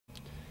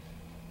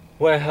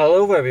Well,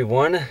 hello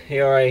everyone.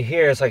 Right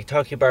here, as I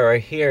talk about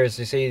right here, as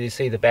they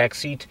say the back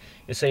seat.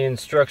 They say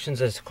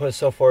instructions as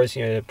so far as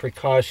the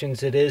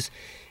precautions it is,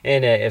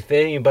 and if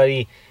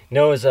anybody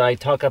knows that I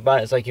talk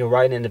about it's like you're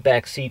riding in the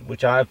back seat,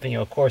 which I've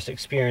of course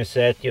experienced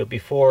that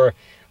before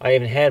I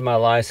even had my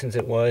license.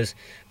 It was,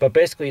 but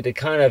basically the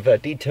kind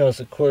of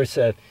details, of course,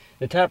 the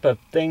type of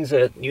things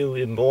that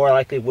you more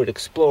likely would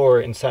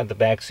explore inside the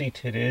back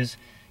seat. It is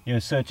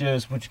such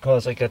as what you call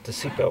I got the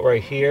seatbelt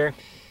right here.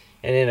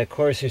 And then of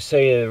course you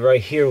say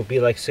right here will be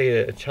like say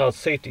a child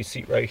safety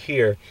seat right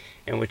here,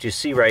 and what you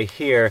see right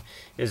here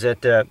is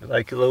that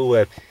like a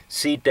little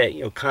seat that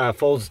kind of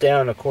folds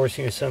down. Of course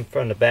some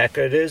from the back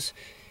it is,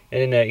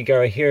 and then you got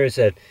right here is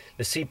that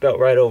the seat belt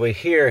right over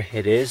here.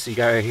 It is you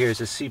got right here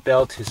is a seat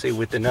belt to say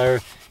with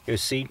another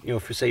seat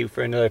for say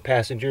for another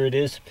passenger it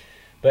is.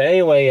 But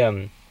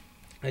anyway,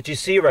 that you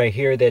see right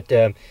here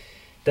that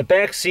the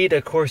back seat,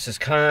 of course, is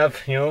kind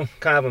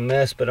of a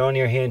mess, but on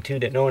your hand too,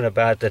 that knowing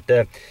about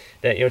that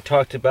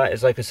talked about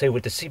is like I say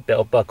with the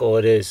seatbelt buckle.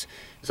 It's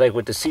like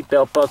with the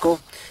seatbelt buckle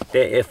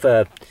that if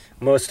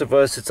most of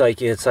us it's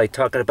like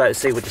talking about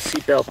say with the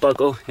seatbelt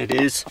buckle it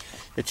is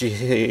that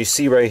you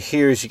see right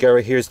here is you got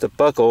right here is the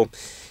buckle.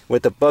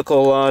 With the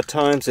buckle, a lot of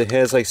times it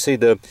has like say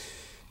the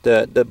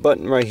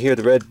button right here,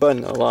 the red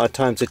button. A lot of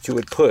times that you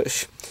would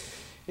push,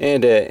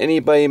 and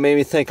anybody made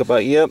me think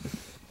about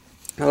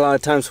a lot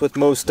of times with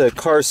most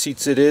car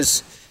seats it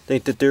is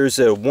think that there's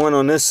one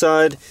on this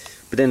side,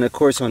 but then of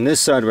course on this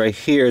side right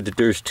here that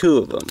there's two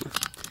of them,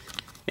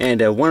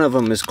 and one of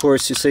them is of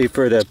course you say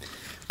for the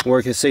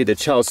work you say the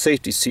child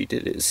safety seat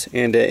it is.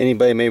 And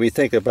anybody maybe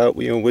think about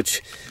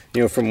which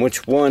from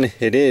which one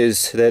it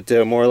is that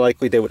more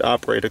likely they would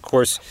operate. Of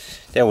course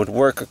that would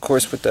work of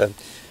course with the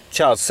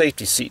child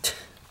safety seat,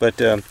 but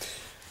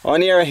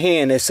on the other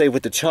hand they say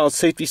with the child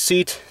safety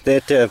seat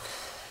that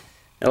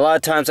a lot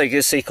of times I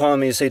guess they call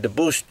me say the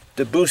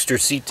booster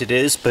seat it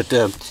is. But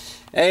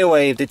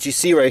anyway, that you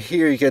see right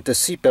here, you got the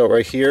seatbelt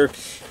right here,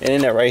 and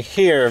then that right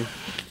here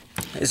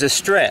is a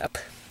strap.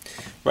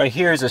 Right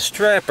here is a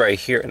strap right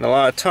here, and a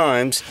lot of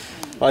times,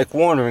 like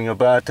wondering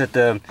about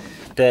that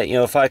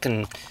if I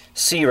can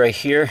see right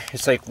here,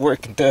 it's like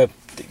working the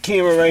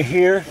camera right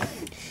here.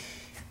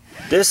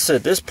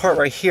 This part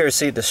right here,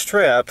 see the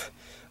strap,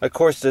 of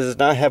course does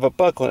not have a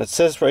buckle, and it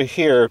says right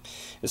here,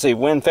 it's a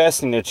when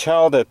fastening the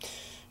child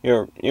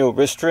your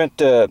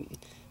restraint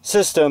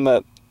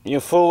system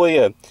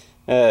fully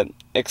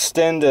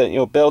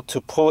extend belt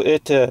to pull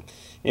it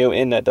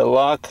in the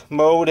lock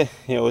mode.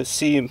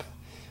 See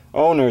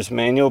owner's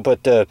manual,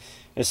 but it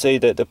say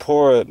that the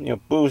poor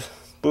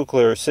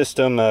buckler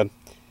system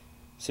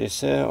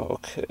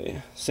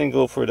okay,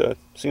 single for the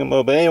single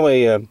mode. But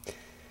anyway,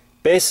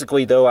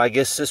 basically though, I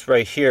guess this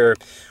right here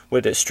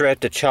would strap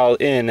the child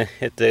in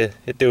if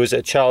there was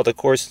a child of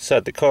course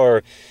inside the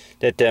car,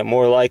 that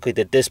more likely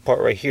that this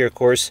part right here, of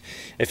course,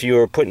 if you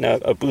were putting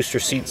a booster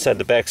seat inside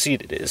the back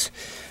seat it is.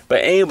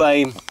 But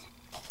anybody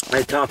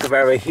I talk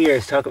about right here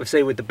is talk about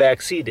say with the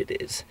back seat it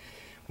is.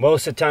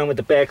 Most of the time with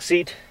the back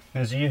seat,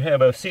 as you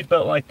have a seat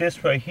belt like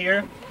this right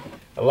here,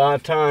 a lot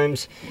of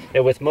times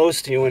that with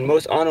most in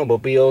most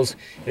automobiles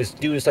is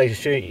like to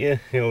show you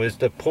is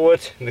to pull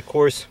it, and of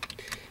course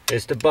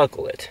is to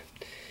buckle it.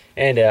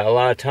 And a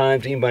lot of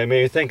times anybody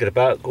may be thinking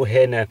about, go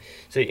ahead and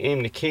say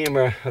aim the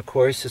camera, of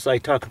course, just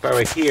like talk about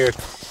right here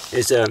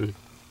is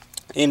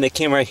aim the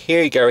camera right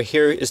here. You got right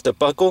here is the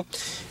buckle,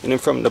 and then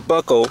from the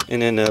buckle,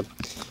 and then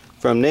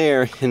from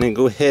there, and then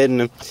go ahead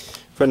and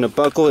from the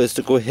buckle is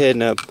to go ahead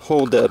and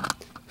hold the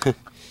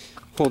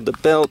hold the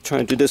belt. Try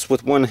and do this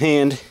with one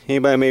hand.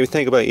 Anybody maybe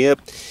think about,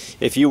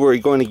 if you were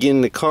going to get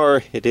in the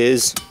car it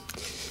is,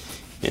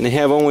 and they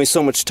have only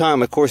so much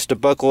time of course to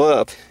buckle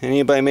up.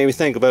 Anybody maybe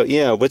think about,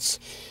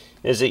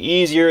 is it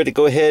easier to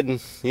go ahead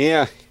and,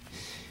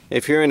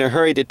 if you're in a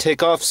hurry to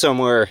take off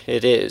somewhere,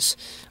 it is,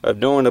 of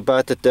knowing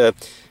about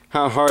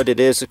how hard it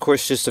is, of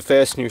course, just to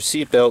fasten your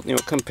seatbelt,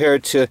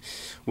 compared to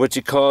what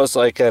you call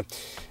like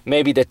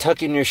maybe to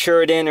tuck in your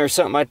shirt in or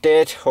something like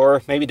that,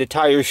 or maybe to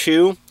tie your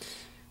shoe.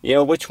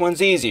 Which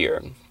one's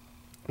easier?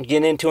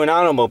 Get into an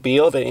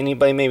automobile that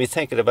anybody may be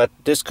thinking about,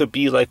 this could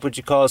be like what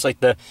you call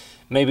like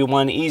maybe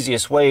one of the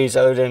easiest ways,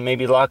 other than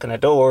maybe locking the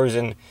doors.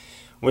 And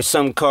with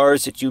some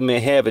cars that you may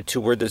have it to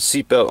where the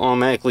seatbelt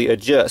automatically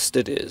adjusts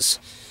it is.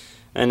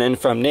 And then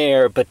from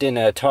there, but then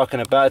talking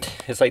about,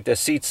 it's like the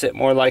seats that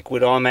more like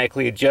would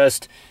automatically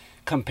adjust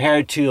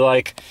compared to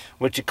like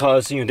what you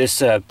call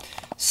this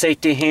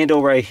safety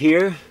handle right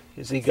here.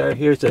 As you got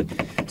here's a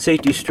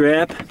safety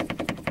strap,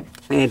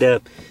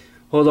 and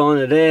hold on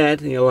to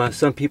that.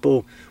 Some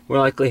people will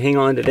likely hang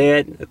on to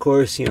that. Of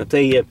course, if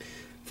they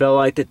felt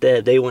like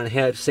that they want to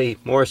have say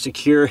more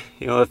secure.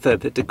 If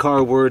the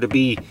car were to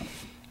be,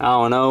 I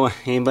don't know,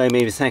 anybody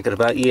may be thinking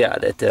about,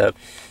 that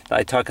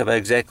I talk about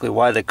exactly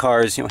why the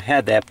cars,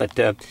 had that. But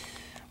on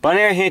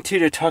the other hand, too,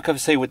 to talk about,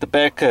 say, with the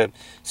back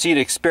seat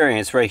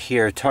experience right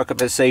here, talk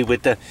about, say,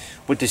 with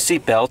the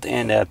seat belt,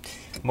 and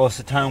most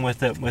of the time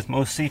with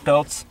most seat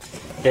belts,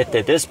 that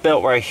this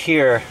belt right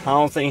here,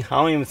 I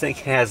don't even think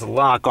it has a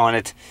lock on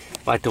it.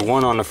 like the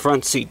one on the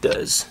front seat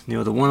does. You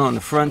know, the one on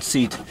the front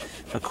seat,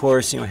 of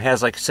course, you know,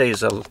 has, like I say,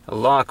 is a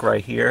lock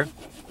right here.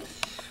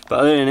 But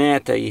other than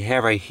that, you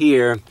have right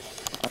here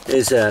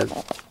is a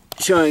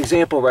showing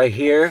example right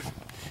here.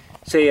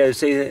 Say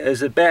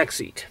as a back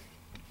seat.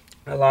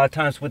 A lot of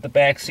times with the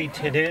back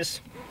seat, it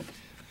is.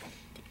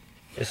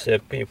 Just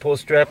you pull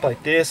strap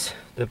like this,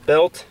 the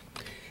belt,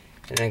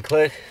 and then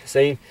click,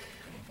 say,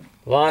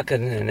 lock,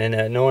 and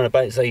then knowing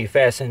about it, so you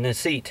fasten the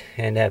seat.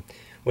 And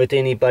with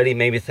anybody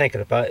maybe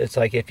thinking about it, it's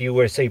like if you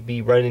were to say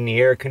be running the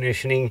air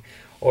conditioning,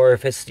 or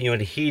if it's, you know,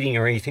 the heating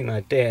or anything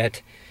like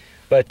that.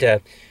 But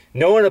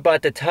knowing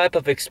about the type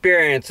of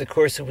experience, of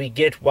course, that we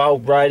get while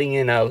riding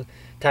in a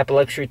type of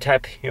luxury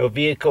type, you know,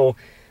 vehicle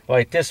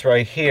like this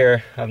right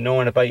here, of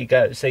knowing about, you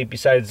got, say,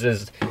 besides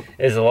as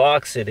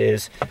locks it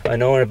is,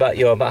 knowing about,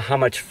 you know, about how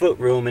much foot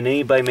room, and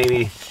anybody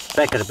maybe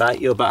thinking about,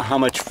 you know, about how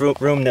much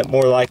foot room that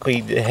more likely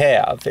to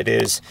have it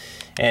is,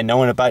 and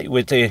knowing about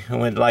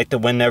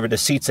whenever the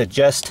seats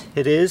adjust,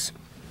 it is,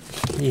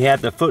 you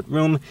have the foot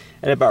room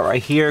at about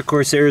right here. Of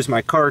course, there's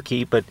my car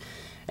key, but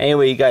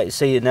anyway, you got,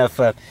 say, enough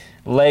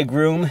leg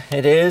room,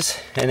 it is,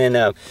 and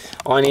then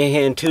on your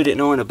hand too, that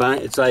knowing about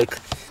it's like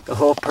the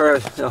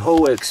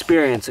whole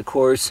experience, of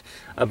course,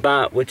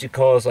 about what you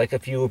call is like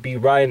if you would be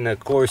riding, of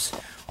course,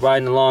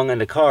 riding along in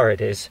the car,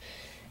 it is.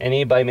 And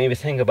anybody maybe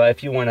think about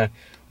if you want to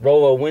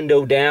roll a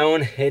window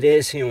down, it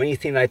is, you know,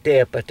 anything like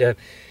that. But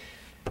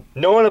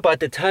knowing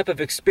about the type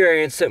of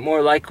experience that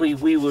more likely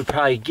we would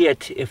probably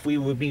get if we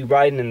would be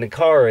riding in the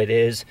car, it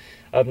is,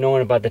 of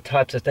knowing about the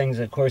types of things,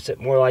 of course, that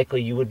more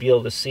likely you would be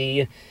able to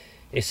see.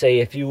 They say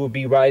if you would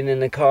be riding in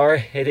the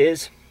car, it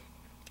is,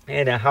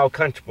 and how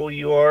comfortable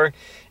you are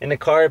in the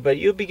car. But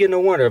you begin to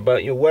wonder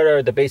about, you know, what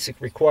are the basic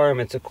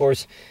requirements, of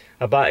course,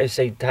 about,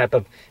 say, type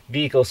of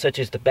vehicle such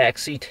as the back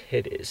seat,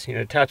 it is. You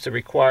know, types of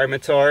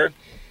requirements are,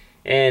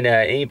 and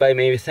anybody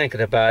may be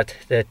thinking about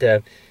that.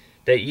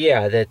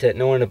 That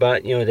knowing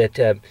about, you know,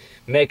 that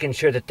making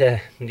sure that the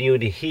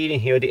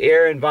heating, you know, the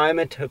air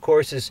environment, of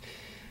course,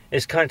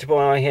 is comfortable.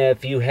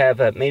 If you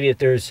have maybe if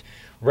there's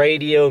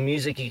radio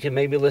music you can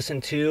maybe listen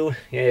to,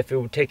 you know, if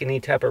you're taking any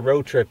type of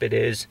road trip, it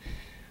is.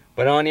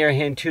 But on the other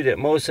hand too, that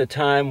most of the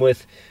time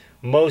with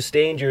most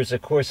dangers,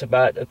 of course,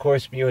 about, of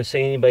course, you know,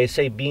 say anybody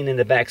say being in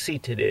the back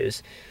seat, it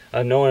is,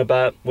 knowing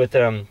about with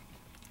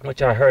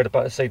which I heard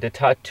about, say the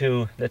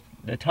Tato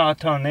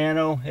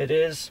Nano, it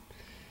is,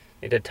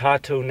 the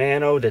Tato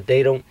Nano, that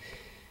they don't,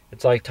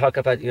 it's like talk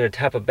about, you know, the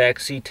type of back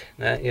seat,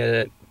 you know,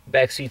 the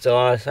back seats a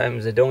lot of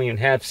times they don't even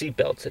have seat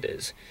belts, it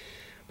is.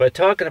 But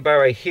talking about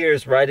right here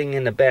is riding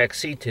in the back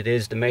seat, it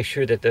is, to make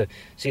sure that the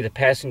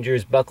passenger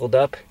is buckled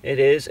up, it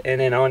is, and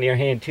then on your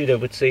hand too, that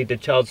would say the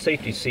child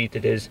safety seat,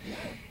 it is.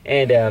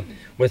 And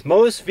with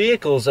most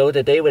vehicles though,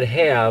 that they would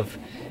have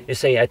is,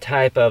 say, a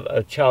type of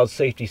a child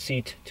safety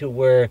seat, to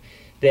where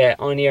that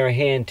on your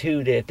hand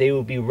too, that they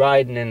will be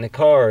riding in the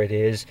car, it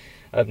is,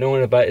 of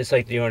knowing about, it's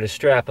like, you know, to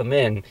strap them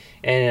in.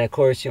 And of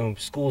course, you know,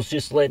 schools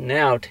just letting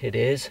out, it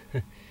is.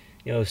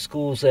 You know,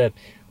 schools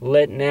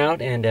letting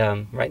out, and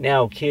right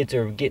now kids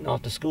are getting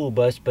off the school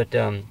bus, but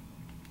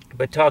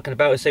talking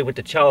about, say, with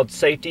the child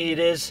safety, it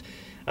is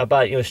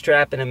about, you know,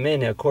 strapping them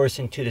in, of course,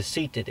 into the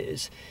seat, it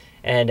is.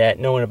 And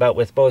knowing about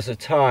with most of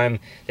the time,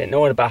 that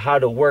knowing about how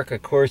to work,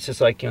 of course,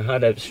 is like, you know, how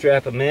to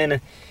strap them in.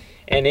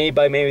 And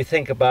anybody maybe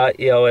think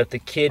about, you know, if the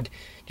kid,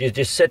 you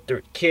just set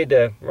the kid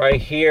right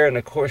here and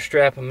of course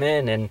strap them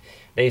in, and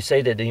they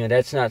say that, you know,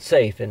 that's not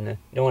safe. And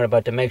knowing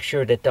about to make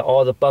sure that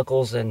all the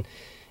buckles and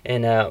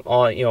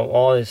all, you know,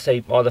 all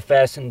the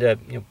fastened you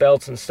know,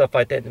 belts and stuff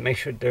like that, to make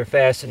sure they're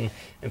fastened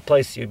in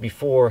place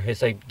before as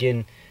they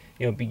begin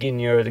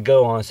to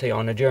go on, say,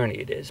 on the journey,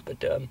 it is.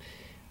 But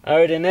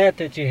other than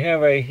that you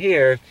have right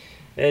here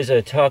is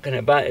talking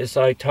about, it's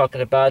like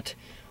talking about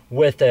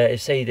with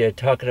say they're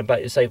talking about,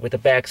 it's like with the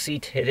back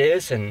seat, it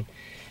is. And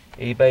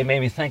anybody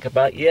maybe think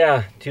about,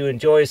 yeah, to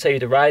enjoy, say,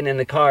 the riding in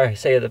the car,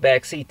 say, the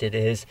back seat, it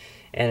is.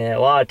 And a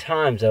lot of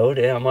times though,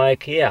 I'm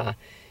like, yeah,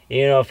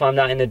 you know, if I'm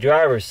not in the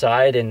driver's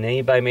side, and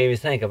anybody maybe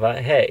think about,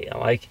 hey, I'm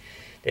like,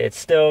 it's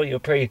still, you're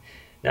pretty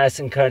nice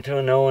and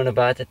comfortable knowing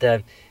about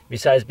that,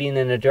 besides being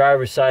in the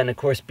driver's side and of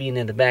course being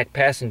in the back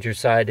passenger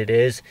side, it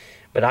is.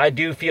 But I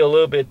do feel a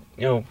little bit,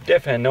 you know,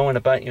 different knowing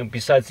about, you know,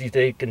 besides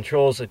the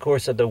controls, of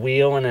course, of the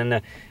wheel, and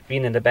then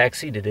being in the back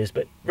seat, it is.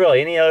 But really,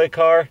 any other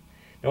car,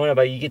 knowing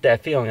about, you get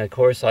that feeling, of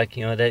course, like,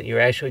 you know, that you're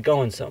actually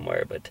going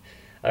somewhere. But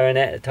other than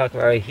that, talking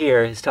about right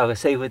here is talking,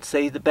 say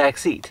the back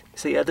seat,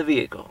 say, of the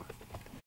vehicle.